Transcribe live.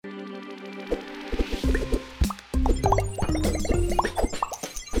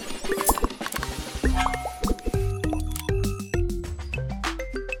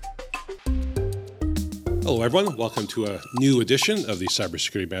Hello, everyone. Welcome to a new edition of the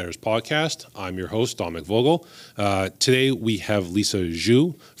Cybersecurity Matters podcast. I'm your host, Dominic Vogel. Today, we have Lisa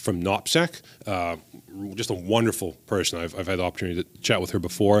Zhu from NOPSEC. Just a wonderful person. I've had the opportunity to chat with her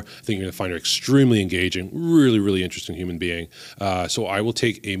before. I think you're going to find her extremely engaging, really interesting human being. So I will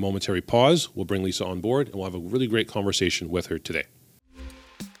take a momentary pause. We'll bring Lisa on board, and we'll have a really great conversation with her today.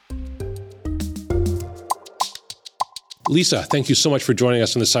 Lisa, thank you so much for joining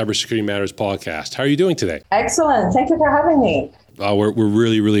us on the Cybersecurity Matters podcast. How are you doing today? Excellent. Thank you for having me. We're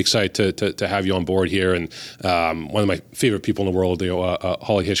really excited to have you on board here. And one of my favorite people in the world,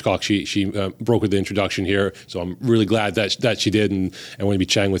 Holly Hitchcock, she brokered the introduction here. So I'm really glad that she did. And I want to be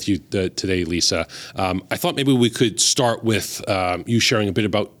chatting with you today, Lisa. I thought maybe we could start with you sharing a bit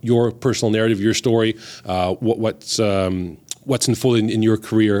about your personal narrative, your story, what's unfolded in your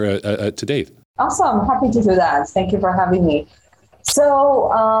career to date. Awesome. Happy to do that. Thank you for having me.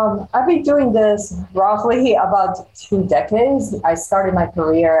 So I've been doing this roughly about 2 decades. I started my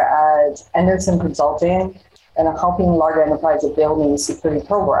career at Andersen Consulting and helping large enterprises building a security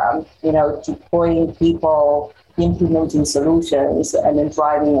program, deploying people, implementing solutions, and then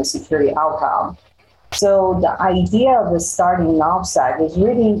driving a security outcome. So the idea of starting NOPSEC is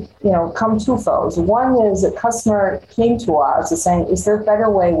really, come twofold. One is a customer came to us saying, is there a better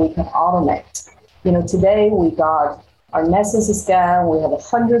way we can automate? Today we got our Nessus scan, we have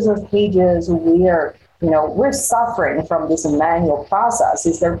hundreds of pages. We're suffering from this manual process.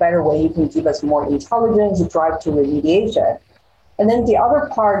 Is there a better way you can give us more intelligence, drive to remediation? And then the other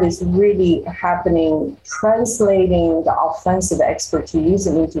part is really happening, translating the offensive expertise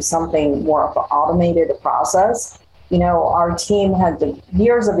into something more of an automated process. Our team had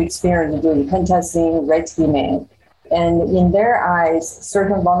years of experience doing pen testing, red teaming, and in their eyes,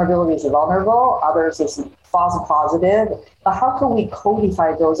 certain vulnerabilities are vulnerable, others is false positive. But how can we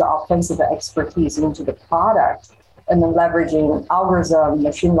codify those offensive expertise into the product and then leveraging algorithm,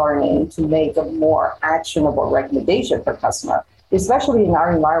 machine learning to make a more actionable recommendation for customer? Especially in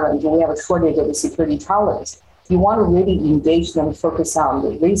our environment, we have a shortage of security talents. You want to really engage them, focus on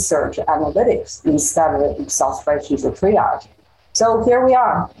the research analytics instead of Excel spreadsheets or triage. So here we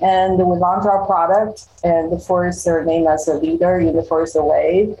are, and we launched our product, and the Forrester named us a leader in the Forrester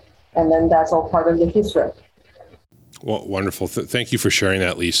wave, and then that's all part of the history. Well, wonderful. Thank you for sharing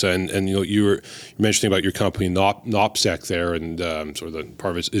that, Lisa. And you were mentioning about your company, NOPSEC there, and sort of the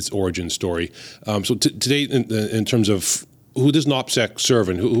part of its origin story. So today, in terms of who does NOPSEC serve,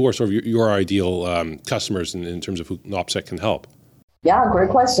 and who are sort of your ideal customers in terms of who NOPSEC can help? Yeah, great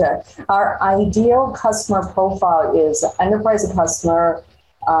question. Our ideal customer profile is enterprise customer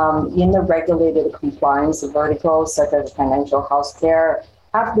in the regulated compliance verticals such as financial healthcare,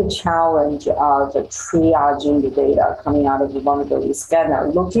 have the challenge of triaging the data coming out of the vulnerability scanner,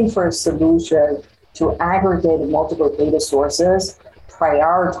 looking for a solution to aggregate multiple data sources,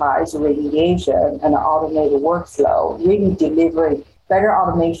 prioritize remediation, and automate the workflow, really delivering better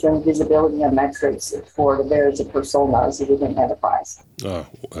automation, visibility, and metrics for the various personas within enterprise. I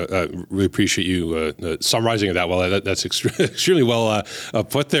really appreciate you summarizing it that well. That's extremely well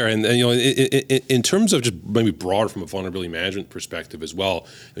put there. And in terms of just maybe broad from a vulnerability management perspective as well,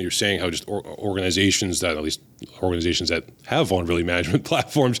 you're saying how just organizations that have vulnerability management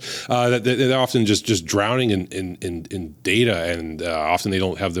platforms that they're often just drowning in data, and often they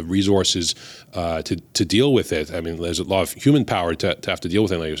don't have the resources to deal with it. I mean, there's a lot of human power to have to deal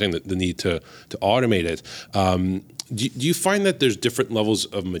with it. Like you're saying, the need to automate it. Do you find that there's different levels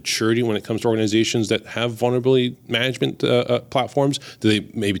of maturity when it comes to organizations that have vulnerability management platforms? Do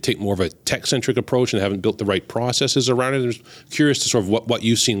they maybe take more of a tech-centric approach and haven't built the right processes around it? I'm curious to sort of what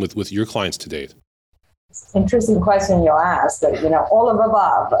you've seen with your clients to date. Interesting question you asked, all of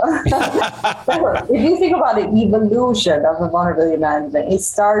above. If you think about the evolution of the vulnerability management, it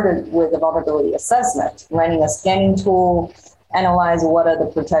started with a vulnerability assessment, running a scanning tool, analyze what are the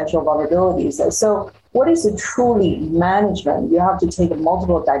potential vulnerabilities. So what is a truly management? You have to take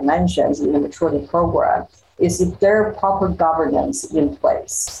multiple dimensions in the maturity program. Is there proper governance in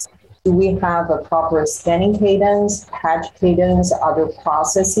place? Do we have a proper scanning cadence, patch cadence, other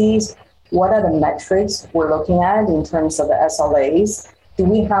processes? What are the metrics we're looking at in terms of the SLAs? Do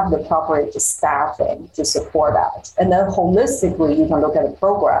we have the proper staffing to support that? And then holistically, you can look at the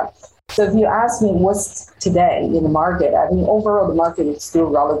program. So if you ask me what's today in the market, I think overall the market is still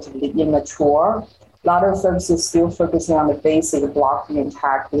relatively immature. A lot of folks are still focusing on the basic blocking and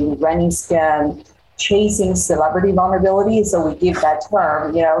tackling, running scan, chasing celebrity vulnerabilities. So we give that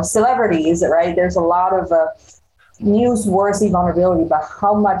term, celebrities, right? There's a lot of newsworthy vulnerability, but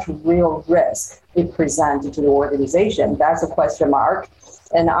how much real risk it presents to the organization? That's a question mark.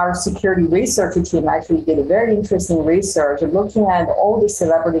 And our security research team actually did a very interesting research looking at all the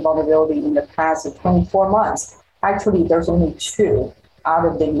celebrity vulnerability in the past 24 months. Actually, there's only 2 out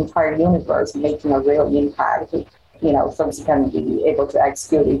of the entire universe making a real impact, folks can be able to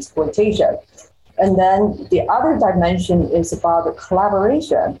execute exploitation. And then the other dimension is about the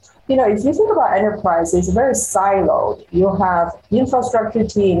collaboration. If you think about enterprise, it's very siloed. You have infrastructure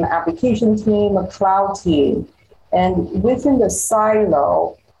team, application team, a cloud team. And within the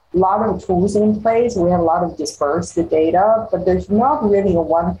silo, a lot of tools in place. We have a lot of dispersed data, but there's not really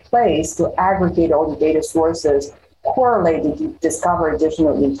one place to aggregate all the data sources, correlate and discover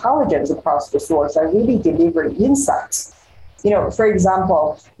additional intelligence across the source and really deliver insights. For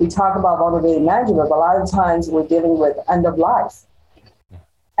example, we talk about vulnerability management, but a lot of times we're dealing with end of life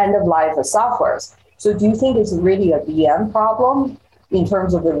of softwares. So do you think it's really a VM problem in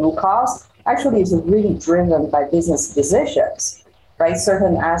terms of the root cause? Actually, it's really driven by business decisions, right?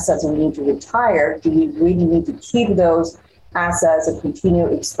 Certain assets we need to retire. Do we really need to keep those assets and continue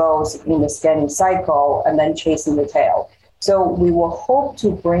exposed in the scanning cycle and then chasing the tail? So we will hope to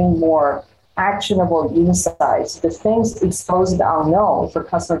bring more actionable insights, the things exposed the unknown for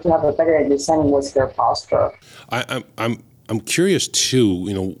customers to have a better understanding what's their posture. I'm curious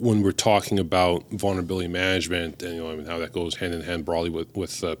too, when we're talking about vulnerability management and how that goes hand in hand broadly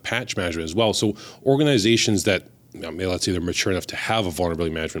with patch management as well. So organizations that let's say they're mature enough to have a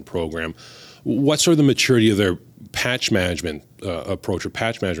vulnerability management program, what's sort of the maturity of their patch management approach or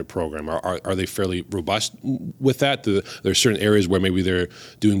patch management program? Are they fairly robust with that? There's certain areas where maybe they're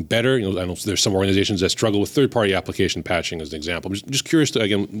doing better. I know there's some organizations that struggle with third-party application patching as an example. I'm just curious to,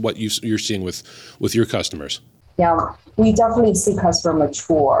 again, what you're seeing with your customers. Yeah, we definitely see customer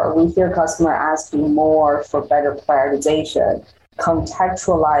mature. We hear customer asking more for better prioritization,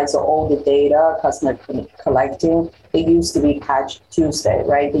 contextualize all the data customer collecting. It used to be Patch Tuesday,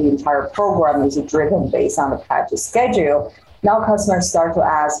 right? The entire program is driven based on the patch schedule. Now customers start to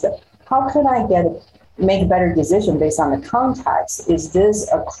ask, how can I make a better decision based on the context? Is this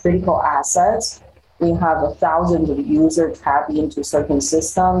a critical asset? We have 1,000 of users tapping into certain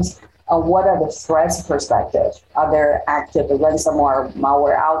systems. What are the threats perspective? Are there active ransomware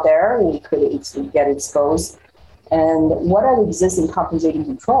malware out there? We could get exposed. And what are the existing compensating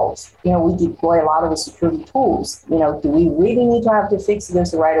controls? We deploy a lot of the security tools. Do we really need to have to fix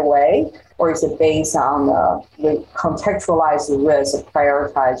this right away? Or is it based on the contextualized risk and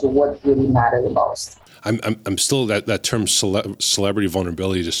prioritize what really matters the most? I'm still that term celebrity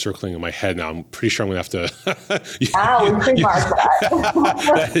vulnerability just circling in my head now. I'm pretty sure I'm going to have to. We trademark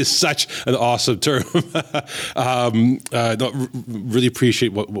that. That is such an awesome term. Really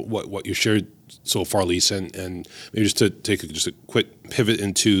appreciate what you shared so far, Lisa, and maybe just to take just a quick pivot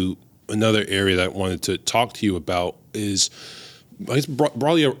into another area that I wanted to talk to you about is, I guess,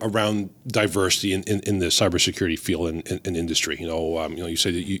 broadly around diversity in the cybersecurity field and industry. You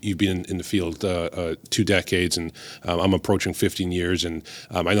say that you've been in the field 2 decades, and I'm approaching 15 years. And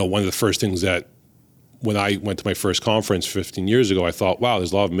I know one of the first things that when I went to my first conference 15 years ago, I thought, wow,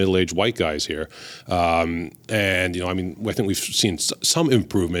 there's a lot of middle-aged white guys here. And, I think we've seen some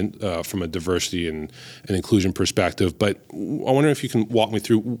improvement from a diversity and inclusion perspective. But I wonder if you can walk me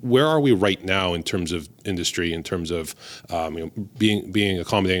through, where are we right now in terms of industry, in terms of being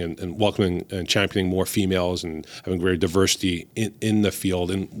accommodating and welcoming and championing more females and having greater diversity in the field?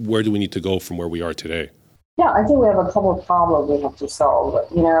 And where do we need to go from where we are today? Yeah, I think we have a couple of problems we have to solve.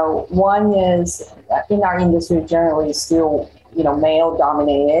 One is in our industry generally still, male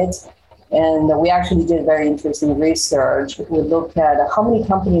dominated. And we actually did very interesting research. We looked at how many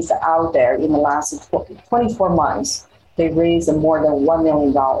companies are out there in the last 24 months. They raised more than $1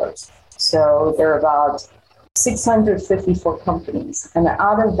 million. So there are about 654 companies. And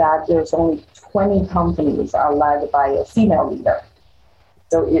out of that, there's only 20 companies are led by a female leader.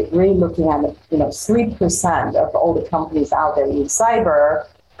 So it really looking at 3% of all the companies out there in cyber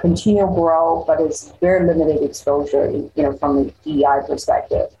continue to grow, but it's very limited exposure, from a DEI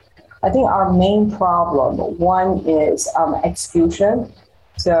perspective. I think our main problem, one is execution.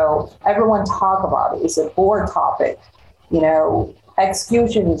 So everyone talk about it. It's a board topic.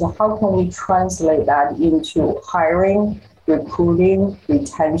 Execution is how can we translate that into hiring, recruiting,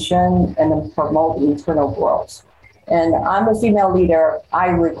 retention, and then promote internal growth. And I'm a female leader. I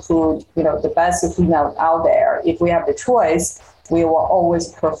recruit, the best female out there. If we have the choice, we will always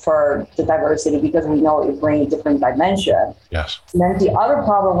prefer the diversity because we know it brings different dimension. Yes. And then the other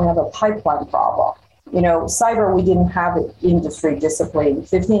problem, we have a pipeline problem. Cyber, we didn't have an industry discipline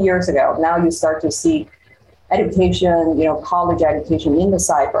 15 years ago. Now you start to see education, college education in the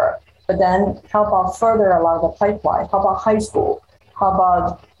cyber. But then how about further along the pipeline? How about high school? How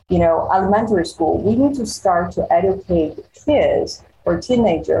about, elementary school? We need to start to educate kids or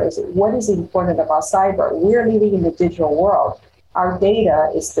teenagers what is important about cyber. We're living in the digital world. Our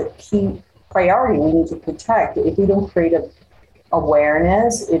data is the key priority we need to protect. If we don't create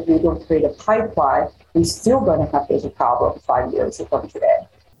awareness, if we don't create a pipeline, we're still going to have this problem 5 years from today.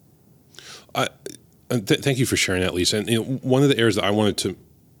 Thank you for sharing that, Lisa. And one of the areas that I wanted to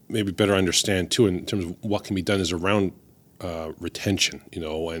maybe better understand too, in terms of what can be done, is around retention.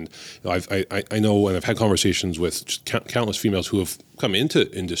 And I know, and I've had conversations with just countless females who have come into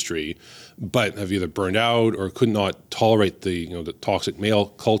industry, but have either burned out or could not tolerate the toxic male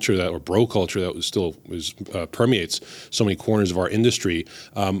culture or bro culture that permeates so many corners of our industry.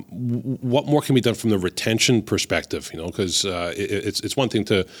 What more can be done from the retention perspective? Because it's one thing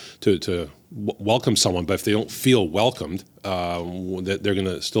to welcome someone, but if they don't feel welcomed, that they're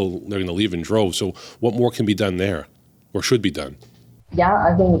going to leave in droves. So what more can be done there, or should be done? Yeah,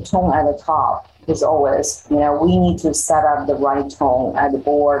 I think the tone at the top is always, we need to set up the right tone at the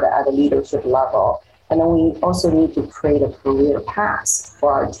board, at the leadership level. And then we also need to create a career path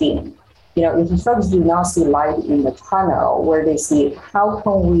for our team. If you folks do not see light in the tunnel, where they see how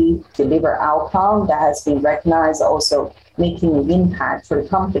can we deliver outcome that has been recognized, also making an impact for the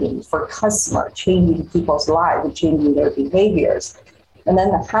company, for customer, changing people's lives, changing their behaviors, and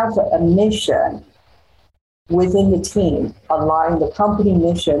then have a mission within the team, align the company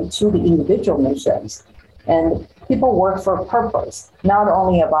mission to the individual missions. And people work for a purpose, not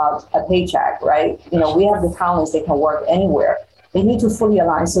only about a paycheck, right? We have the talents, they can work anywhere. They need to fully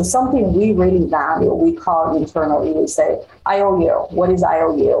align. So something we really value, we call internally, we say IOU. What is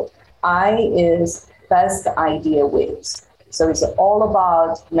IOU? I is best idea wins. So it's all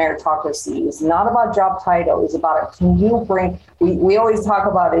about meritocracy. It's not about job title. It's about, can you bring, we always talk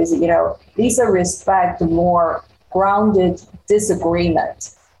about is, Lisa respect more grounded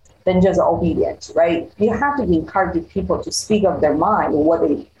disagreement than just obedience, right? You have to encourage people to speak of their mind, what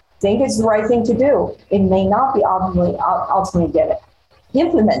they think is the right thing to do. It may not be ultimately get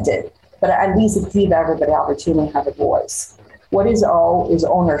implemented, but at least give everybody opportunity to have a voice. What is O is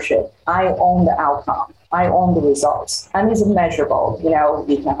ownership. I own the outcome. I own the results. And it's measurable.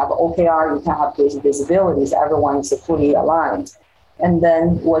 You can have OKR, you can have those visibilities. Everyone is fully aligned. And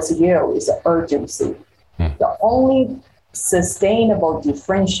then what's U is the urgency. The only sustainable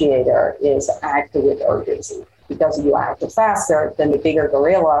differentiator is act with urgency, because you act faster than the bigger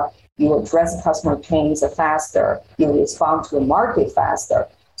gorilla. You address customer pains faster. You respond to the market faster.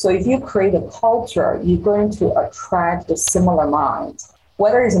 So if you create a culture, you're going to attract the similar minds,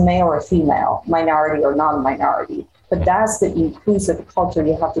 whether it's a male or a female, minority or non-minority. But that's the inclusive culture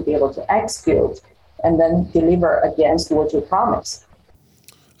you have to be able to execute and then deliver against what you promise.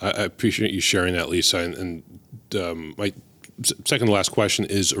 I appreciate you sharing that, Lisa. And my second to last question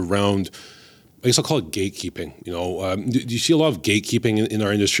is around, I guess I'll call it gatekeeping. Do you see a lot of gatekeeping in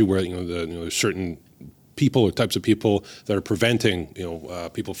our industry where there's certain people or types of people that are preventing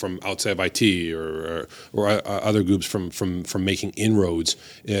people from outside of IT or other groups from making inroads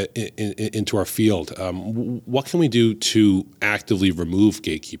into our field? What can we do to actively remove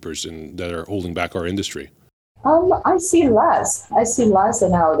gatekeepers that are holding back our industry? I see less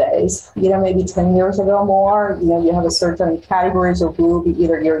nowadays. Maybe 10 years ago more, you have a certain categories or group,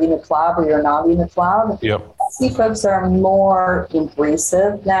 either you're in the club or you're not in the club. Yep. I see folks are more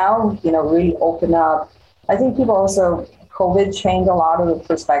embracive now, really open up. I think people also, COVID changed a lot of the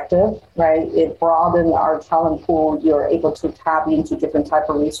perspective, right? It broadened our talent pool. You're able to tap into different type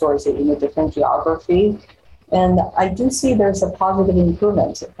of resources in a different geography. And I do see there's a positive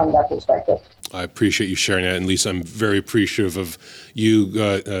improvement from that perspective. I appreciate you sharing that. And Lisa, I'm very appreciative of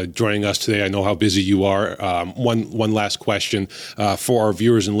you joining us today. I know how busy you are. One last question for our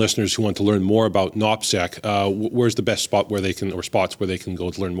viewers and listeners who want to learn more about NOPSEC. Where's the best spots where they can go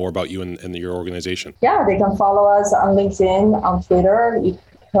to learn more about you and your organization? Yeah, they can follow us on LinkedIn, on Twitter. You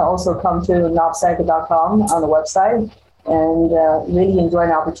can also come to nopsec.com on the website. And really enjoy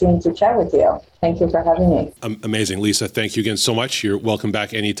an opportunity to chat with you. Thank you for having me. Amazing. Lisa, thank you again so much. You're welcome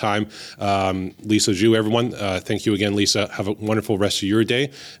back anytime. Lisa Zhu, everyone, thank you again, Lisa. Have a wonderful rest of your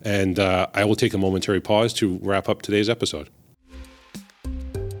day. And I will take a momentary pause to wrap up today's episode.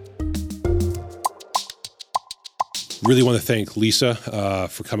 Really want to thank Lisa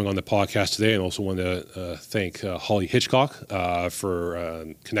for coming on the podcast today, and also want to thank Holly Hitchcock for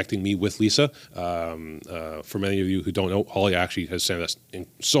connecting me with Lisa. For many of you who don't know, Holly actually has sent us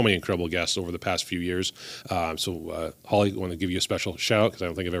so many incredible guests over the past few years. So Holly, I want to give you a special shout out because I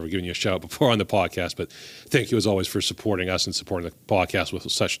don't think I've ever given you a shout out before on the podcast, but thank you as always for supporting us and supporting the podcast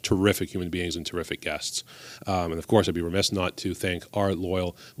with such terrific human beings and terrific guests. And of course, I'd be remiss not to thank our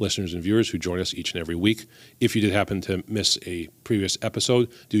loyal listeners and viewers who join us each and every week. If you did happen to miss a previous episode,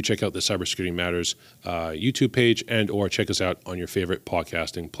 do check out the Cybersecurity Matters YouTube page and or check us out on your favorite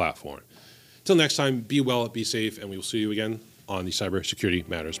podcasting platform. Till next time, be well, be safe, and we will see you again on the Cybersecurity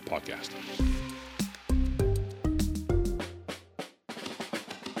Matters podcast.